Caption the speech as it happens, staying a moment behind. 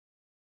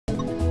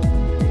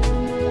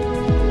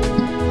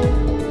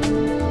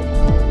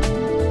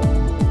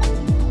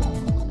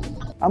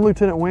I'm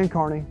Lieutenant Wayne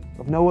Carney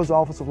of NOAA's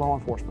Office of Law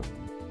Enforcement.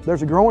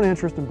 There's a growing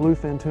interest in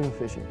bluefin tuna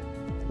fishing.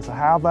 It's a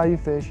high-value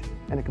fish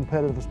and a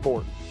competitive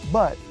sport,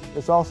 but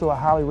it's also a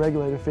highly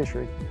regulated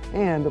fishery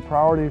and a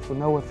priority for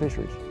NOAA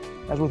fisheries.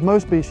 As with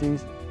most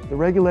species, the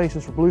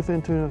regulations for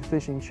bluefin tuna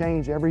fishing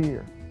change every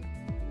year.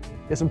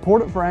 It's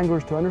important for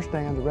anglers to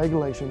understand the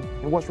regulation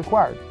and what's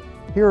required.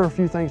 Here are a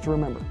few things to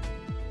remember.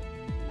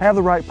 Have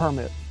the right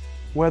permit.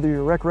 Whether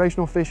you're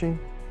recreational fishing,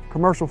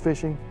 commercial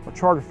fishing, or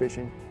charter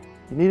fishing,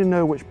 you need to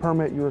know which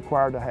permit you're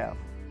required to have.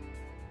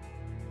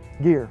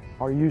 Gear.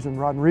 Are you using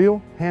rod and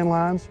reel, hand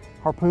lines,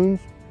 harpoons,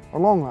 or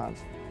long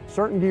lines?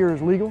 Certain gear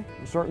is legal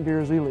and certain gear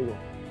is illegal.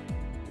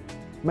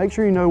 Make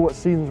sure you know what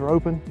seasons are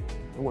open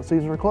and what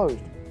seasons are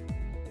closed.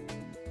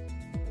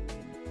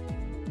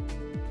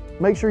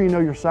 Make sure you know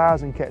your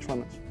size and catch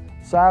limits.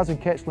 Size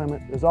and catch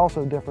limit is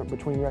also different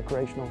between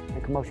recreational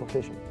and commercial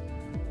fishing.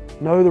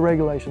 Know the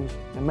regulations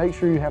and make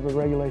sure you have the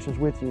regulations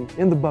with you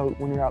in the boat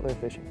when you're out there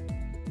fishing.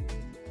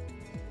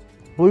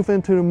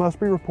 Bluefin tuna must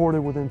be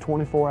reported within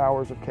 24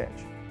 hours of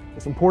catch.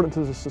 It's important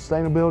to the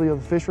sustainability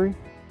of the fishery,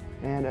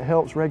 and it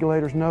helps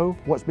regulators know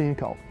what's being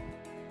caught.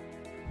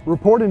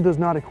 Reporting does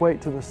not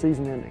equate to the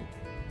season ending.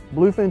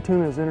 Bluefin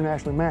tuna is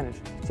internationally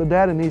managed, so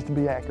data needs to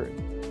be accurate.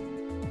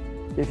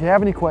 If you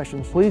have any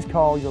questions, please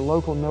call your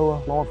local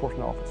NOAA law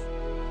enforcement office.